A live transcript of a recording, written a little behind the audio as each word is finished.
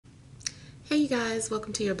Hey you guys,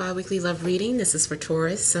 welcome to your bi-weekly love reading. This is for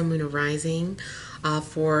Taurus, Sun, Moon, and Rising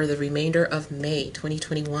for the remainder of May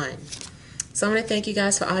 2021. So I want to thank you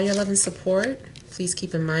guys for all your love and support. Please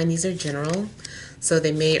keep in mind these are general, so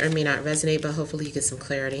they may or may not resonate, but hopefully you get some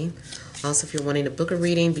clarity. Also, if you're wanting to book a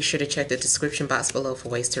reading, be sure to check the description box below for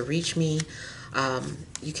ways to reach me.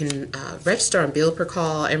 You can register on bill per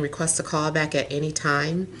call and request a call back at any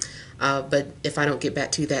time. But if I don't get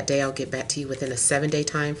back to you that day, I'll get back to you within a 7-day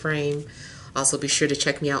time frame. Also, be sure to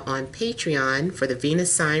check me out on Patreon for the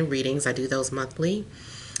Venus sign readings. I do those monthly.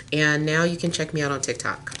 And now you can check me out on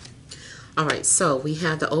TikTok. All right, so we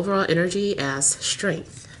have the overall energy as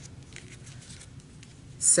strength.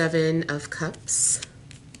 7 of Cups.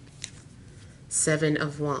 7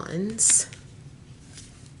 of Wands.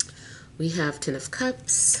 We have 10 of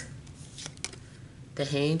Cups. The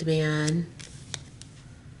Hanged Man.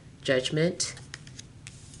 Judgment.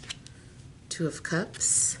 2 of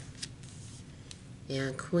Cups.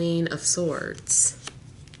 And Queen of Swords.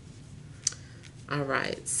 All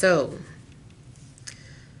right, so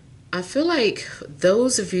I feel like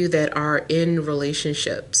those of you that are in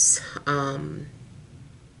relationships,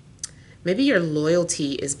 maybe your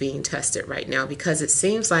loyalty is being tested right now, because it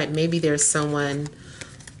seems like maybe there's someone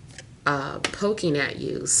poking at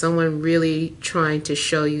you, someone really trying to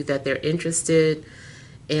show you that they're interested,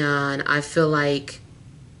 and I feel like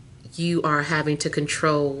you are having to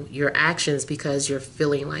control your actions because you're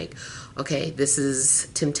feeling like, okay, this is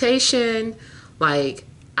temptation, like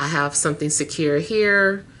I have something secure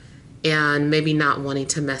here, and maybe not wanting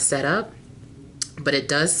to mess that up. But it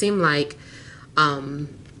does seem like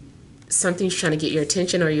something's trying to get your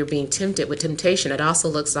attention, or you're being tempted with temptation. It also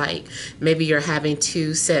looks like maybe you're having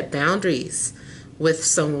to set boundaries with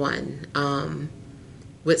someone,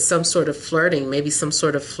 with some sort of flirting. Maybe some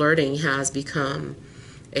sort of flirting has become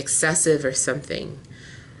excessive or something.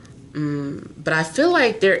 But I feel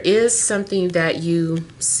like there is something that you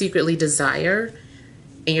secretly desire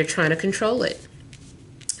and you're trying to control it.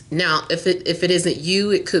 Now, if it isn't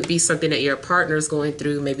you, it could be something that your partner's going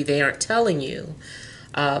through. Maybe they aren't telling you,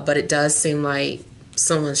 but it does seem like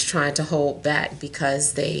someone's trying to hold back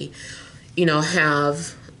because they,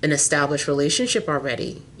 have an established relationship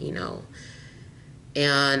already,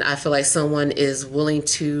 And I feel like someone is willing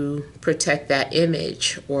to protect that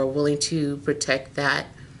image, or willing to protect that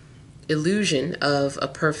illusion of a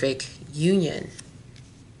perfect union.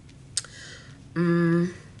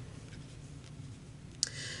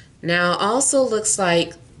 Now, also looks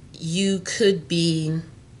like you could be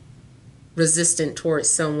resistant towards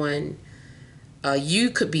someone.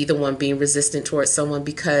 You could be the one being resistant towards someone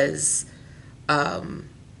because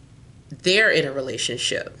they're in a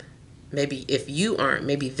relationship. Maybe if you aren't,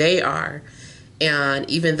 maybe they are. And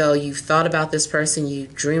even though you've thought about this person, you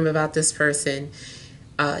dream about this person,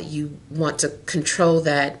 you want to control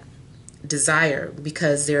that desire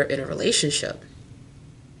because they're in a relationship.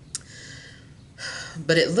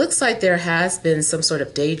 But it looks like there has been some sort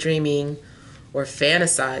of daydreaming or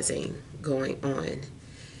fantasizing going on.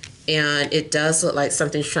 And it does look like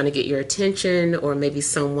something's trying to get your attention, or maybe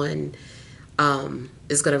someone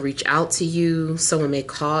is going to reach out to you. Someone may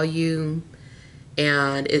call you,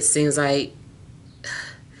 and it seems like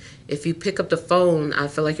if you pick up the phone, I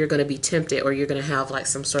feel like you're going to be tempted, or you're going to have like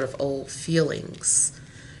some sort of old feelings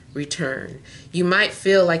return. You might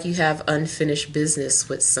feel like you have unfinished business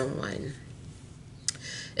with someone.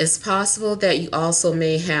 It's possible that you also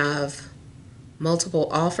may have multiple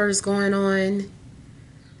offers going on.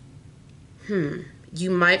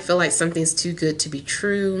 You might feel like something's too good to be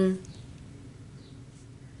true.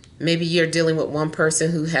 Maybe you're dealing with one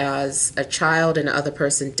person who has a child and the other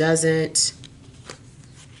person doesn't.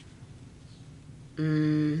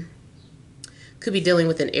 Could be dealing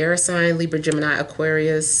with an air sign, Libra, Gemini,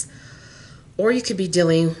 Aquarius. Or you could be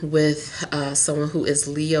dealing with someone who is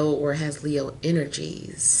Leo or has Leo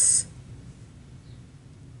energies.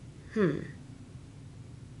 For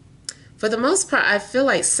the most part, I feel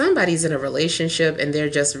like somebody's in a relationship and they're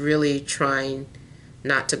just really trying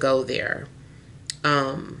not to go there.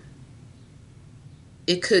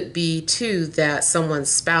 It could be, too, that someone's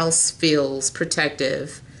spouse feels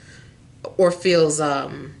protective, or feels,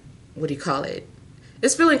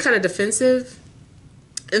 it's feeling kind of defensive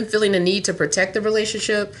and feeling a need to protect the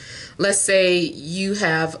relationship. Let's say you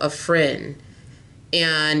have a friend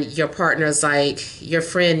and your partner's like, your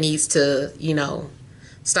friend needs to,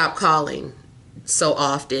 stop calling so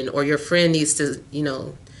often, or your friend needs to,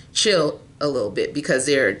 chill a little bit because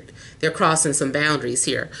they're crossing some boundaries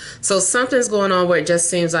here. So something's going on where it just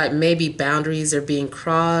seems like maybe boundaries are being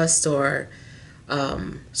crossed, or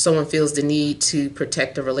someone feels the need to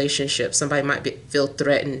protect a relationship. Somebody might feel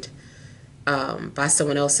threatened by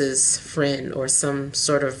someone else's friend or some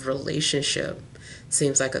sort of relationship.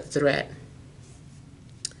 Seems like a threat.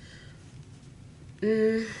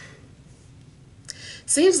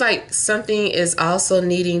 Seems like something is also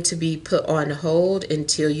needing to be put on hold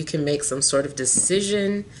until you can make some sort of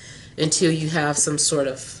decision, until you have some sort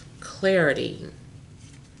of clarity.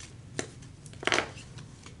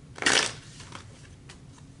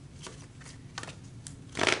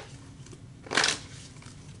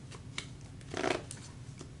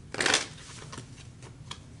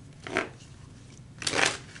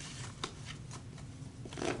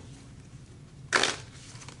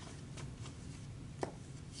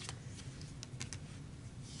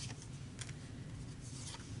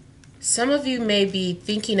 Some of you may be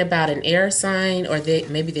thinking about an air sign, or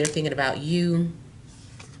maybe they're thinking about you.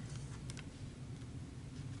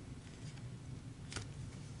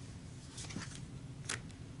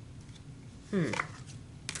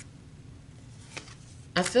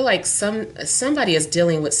 I feel like somebody is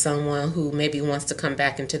dealing with someone who maybe wants to come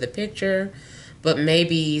back into the picture, but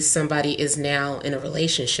maybe somebody is now in a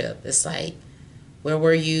relationship. It's like, where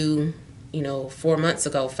were you, 4 months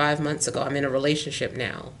ago, 5 months ago? I'm in a relationship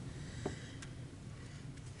now.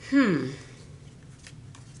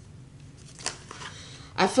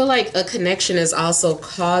 I feel like a connection is also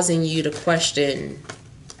causing you to question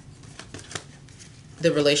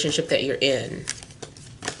the relationship that you're in.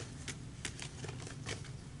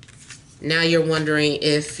 Now you're wondering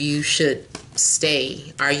if you should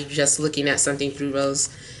stay. Are you just looking at something through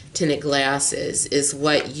rose-tinted glasses? Is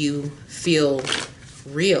what you feel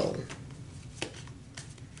real?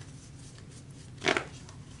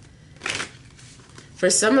 For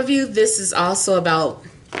some of you, this is also about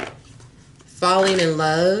falling in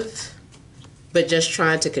love, but just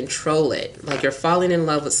trying to control it. Like you're falling in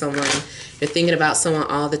love with someone, you're thinking about someone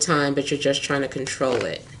all the time, but you're just trying to control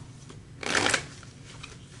it.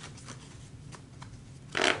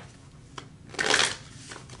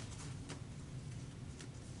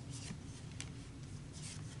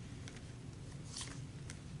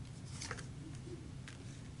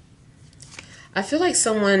 I feel like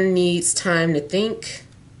someone needs time to think.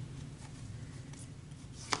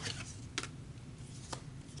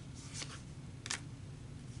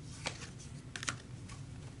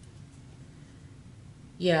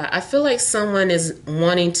 Yeah, I feel like someone is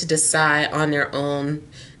wanting to decide on their own,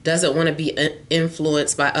 doesn't want to be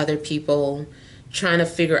influenced by other people, trying to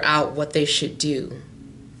figure out what they should do.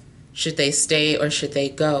 Should they stay or should they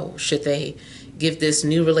go? Should they give this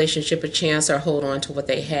new relationship a chance or hold on to what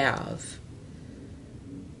they have?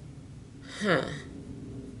 I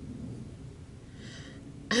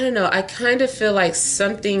don't know. I kind of feel like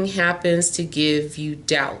something happens to give you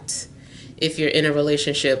doubt if you're in a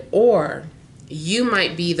relationship, or you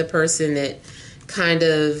might be the person that kind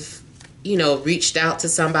of, reached out to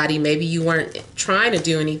somebody. Maybe you weren't trying to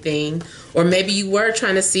do anything, or maybe you were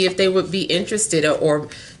trying to see if they would be interested, or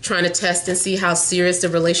trying to test and see how serious the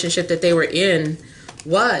relationship that they were in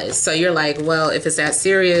was. So you're like, well, if it's that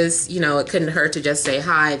serious, it couldn't hurt to just say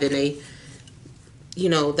hi. Then they,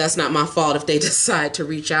 that's not my fault if they decide to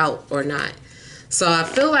reach out or not. So I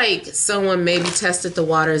feel like someone maybe tested the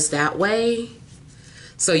waters that way.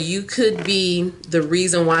 So you could be the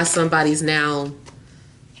reason why somebody's now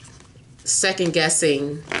second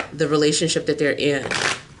guessing the relationship that they're in.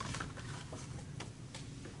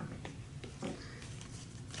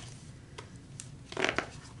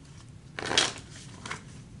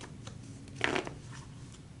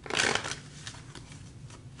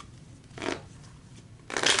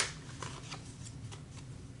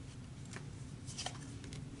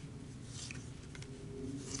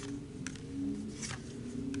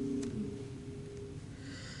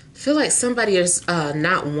 Feel like somebody is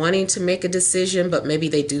not wanting to make a decision, but maybe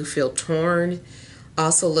they do feel torn.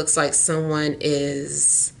 Also looks like someone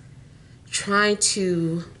is trying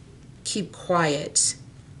to keep quiet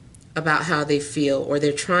about how they feel, or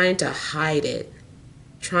they're trying to hide it,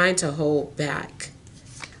 trying to hold back.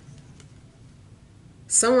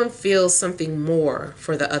 Someone feels something more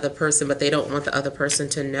for the other person, but they don't want the other person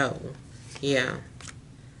to know. Yeah.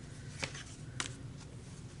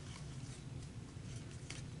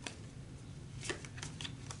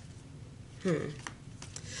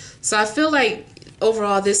 So I feel like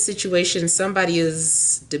overall this situation, somebody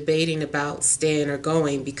is debating about staying or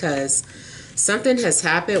going because something has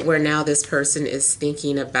happened where now this person is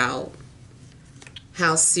thinking about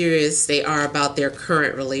how serious they are about their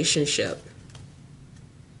current relationship.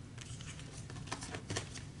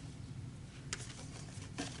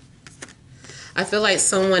 I feel like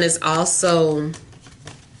someone is also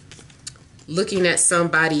looking at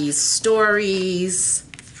somebody's stories,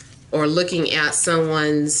 or looking at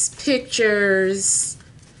someone's pictures,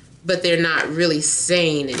 but they're not really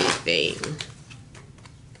saying anything.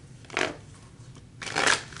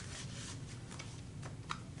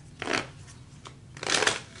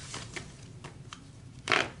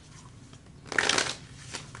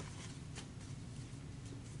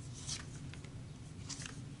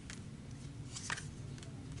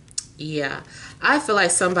 Yeah, I feel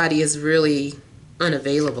like somebody is really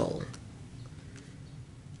unavailable.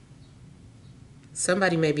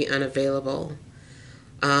 Somebody may be unavailable,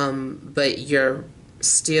 but you're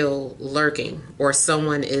still lurking, or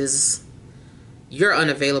you're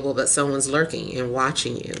unavailable, but someone's lurking and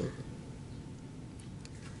watching you.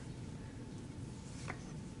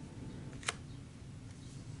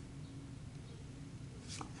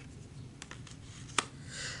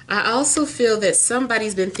 I also feel that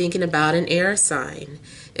somebody's been thinking about an air sign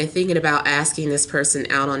and thinking about asking this person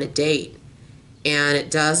out on a date. And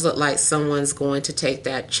it does look like someone's going to take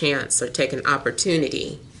that chance or take an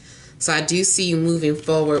opportunity. So I do see you moving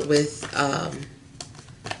forward with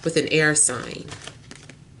an air sign.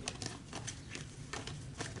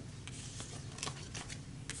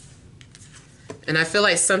 And I feel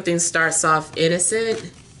like something starts off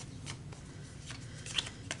innocent,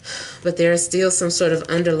 but there's still some sort of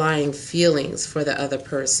underlying feelings for the other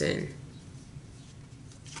person.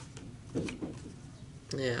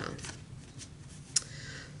 Yeah.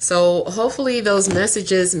 So hopefully those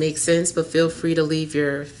messages make sense, but feel free to leave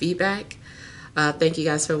your feedback. Thank you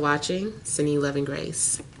guys for watching. Sending you love and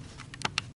grace.